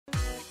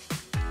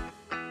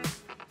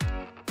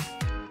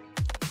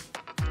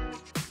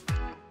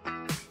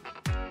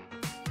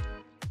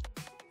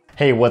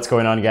Hey, what's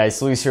going on guys?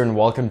 Luis here and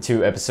welcome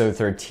to episode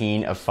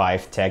 13 of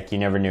 5 Tech You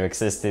Never Knew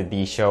Existed,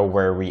 the show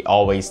where we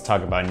always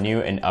talk about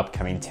new and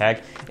upcoming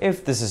tech.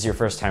 If this is your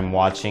first time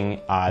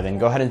watching, then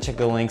go ahead and check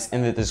the links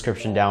in the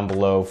description down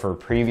below for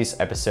previous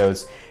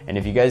episodes. And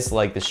if you guys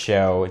like the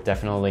show,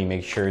 definitely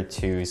make sure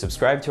to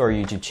subscribe to our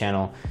YouTube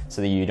channel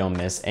so that you don't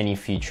miss any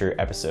future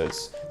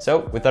episodes. So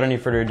without any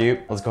further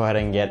ado, let's go ahead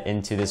and get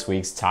into this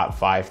week's top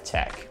 5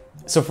 tech.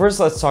 So first,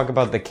 let's talk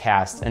about the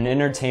Cast, an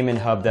entertainment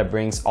hub that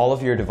brings all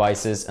of your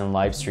devices and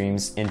live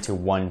streams into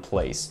one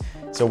place.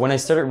 So when I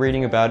started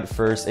reading about it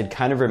first, it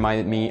kind of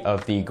reminded me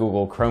of the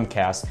Google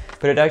Chromecast,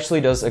 but it actually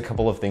does a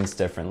couple of things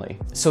differently.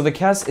 So the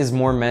Cast is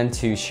more meant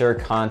to share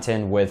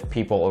content with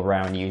people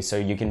around you. So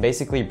you can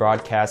basically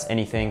broadcast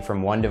anything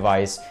from one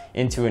device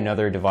into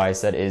another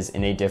device that is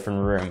in a different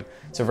room.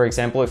 So for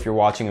example, if you're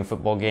watching a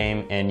football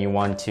game and you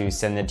want to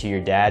send it to your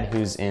dad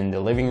who's in the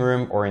living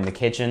room or in the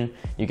kitchen,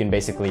 you can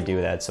basically do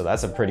that. So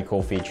that's a pretty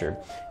cool feature.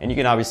 And you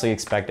can obviously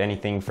expect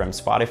anything from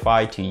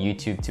Spotify to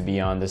YouTube to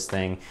be on this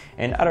thing.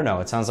 And I don't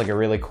know, it sounds like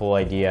a really cool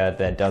idea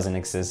that doesn't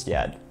exist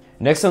yet.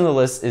 Next on the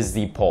list is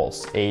the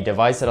Pulse, a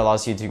device that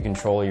allows you to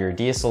control your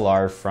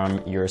DSLR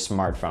from your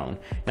smartphone.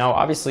 Now,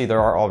 obviously there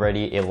are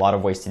already a lot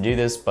of ways to do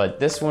this, but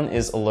this one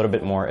is a little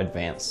bit more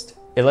advanced.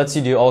 It lets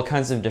you do all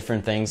kinds of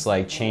different things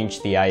like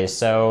change the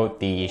ISO,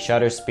 the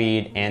shutter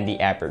speed, and the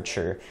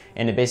aperture.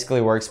 And it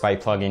basically works by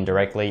plugging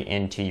directly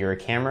into your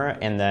camera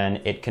and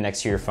then it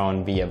connects to your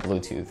phone via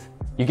Bluetooth.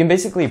 You can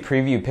basically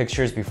preview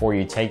pictures before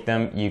you take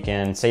them. You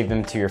can save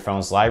them to your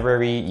phone's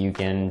library. You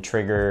can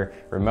trigger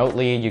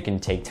remotely. You can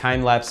take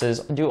time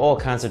lapses, do all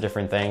kinds of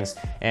different things.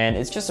 And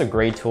it's just a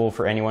great tool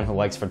for anyone who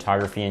likes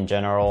photography in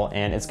general.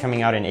 And it's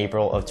coming out in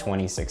April of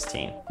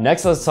 2016.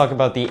 Next, let's talk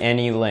about the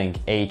AnyLink,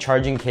 a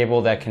charging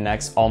cable that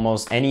connects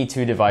almost any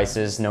two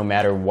devices, no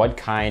matter what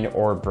kind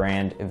or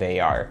brand they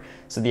are.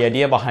 So the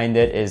idea behind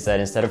it is that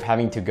instead of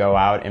having to go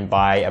out and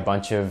buy a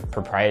bunch of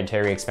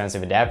proprietary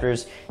expensive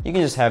adapters, you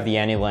can just have the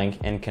AnyLink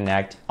and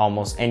connect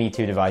almost any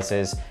two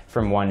devices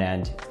from one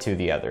end to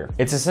the other.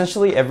 It's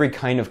essentially every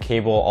kind of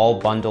cable all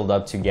bundled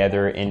up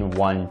together in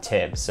one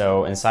tip.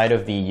 So inside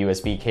of the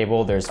USB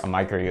cable, there's a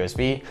micro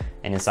USB,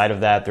 and inside of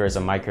that, there's a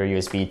micro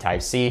USB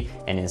Type-C,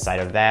 and inside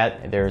of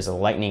that, there's a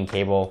lightning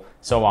cable,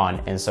 so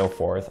on and so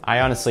forth. I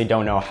honestly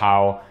don't know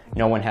how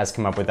no one has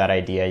come up with that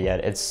idea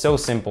yet. It's so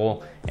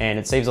simple and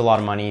it saves a lot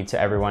of money to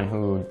everyone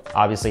who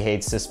obviously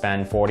hates to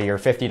spend $40 or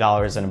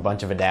 $50 on a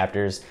bunch of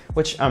adapters,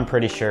 which I'm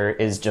pretty sure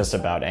is just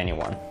about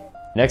anyone.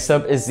 Next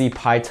up is the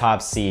Pi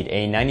Topseed,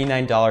 a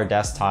 $99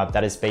 desktop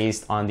that is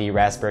based on the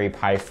Raspberry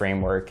Pi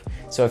framework.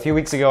 So a few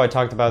weeks ago, I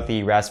talked about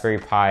the Raspberry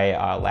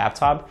Pi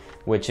laptop,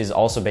 which is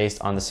also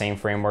based on the same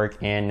framework,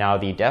 and now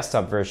the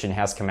desktop version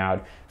has come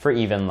out for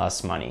even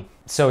less money.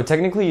 So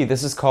technically,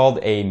 this is called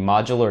a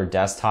modular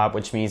desktop,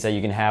 which means that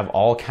you can have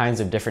all kinds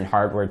of different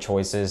hardware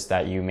choices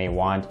that you may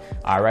want.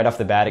 Right off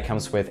the bat, it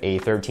comes with a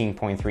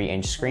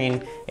 13.3-inch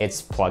screen.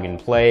 It's plug and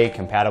play,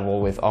 compatible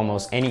with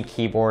almost any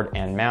keyboard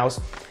and mouse.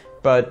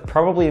 But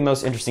probably the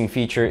most interesting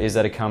feature is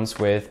that it comes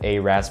with a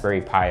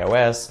Raspberry Pi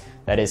OS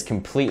that is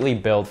completely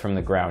built from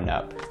the ground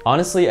up.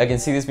 Honestly, I can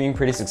see this being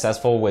pretty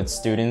successful with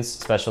students,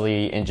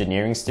 especially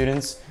engineering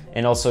students,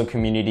 and also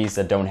communities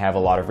that don't have a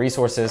lot of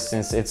resources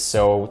since it's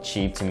so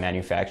cheap to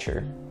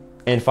manufacture.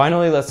 And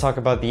finally, let's talk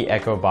about the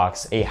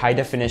Echobox, a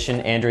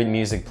high-definition Android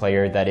music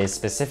player that is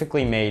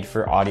specifically made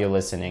for audio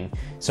listening.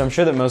 So I'm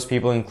sure that most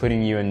people,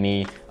 including you and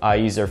me,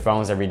 use their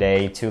phones every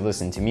day to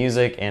listen to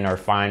music and are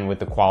fine with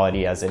the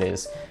quality as it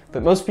is.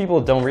 But most people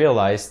don't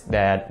realize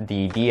that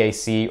the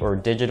DAC, or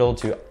digital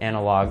to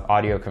analog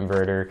audio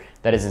converter,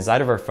 that is inside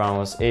of our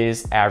phones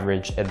is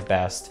average at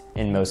best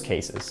in most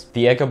cases.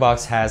 The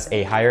Echobox has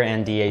a higher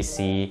end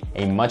DAC,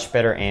 a much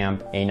better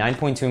amp, a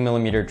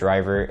 9.2mm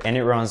driver, and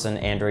it runs on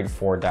Android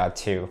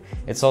 4.2.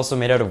 It's also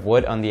made out of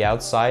wood on the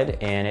outside,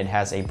 and it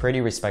has a pretty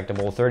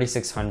respectable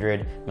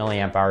 3600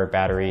 mAh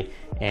battery.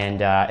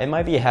 And it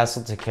might be a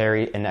hassle to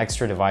carry an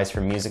extra device for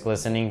music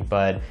listening,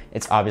 but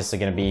it's obviously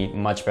going to be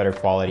much better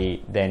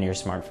quality than your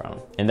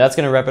smartphone. And that's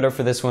going to wrap it up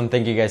for this one.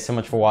 Thank you guys so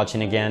much for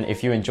watching again.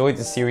 If you enjoyed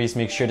the series,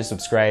 make sure to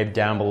subscribe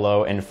down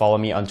below and follow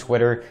me on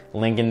Twitter,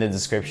 link in the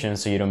description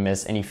so you don't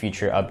miss any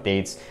future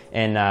updates.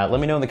 And let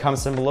me know in the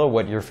comments down below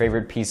what your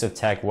favorite piece of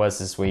tech was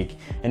this week.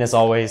 And as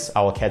always,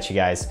 I will catch you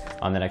guys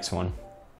on the next one.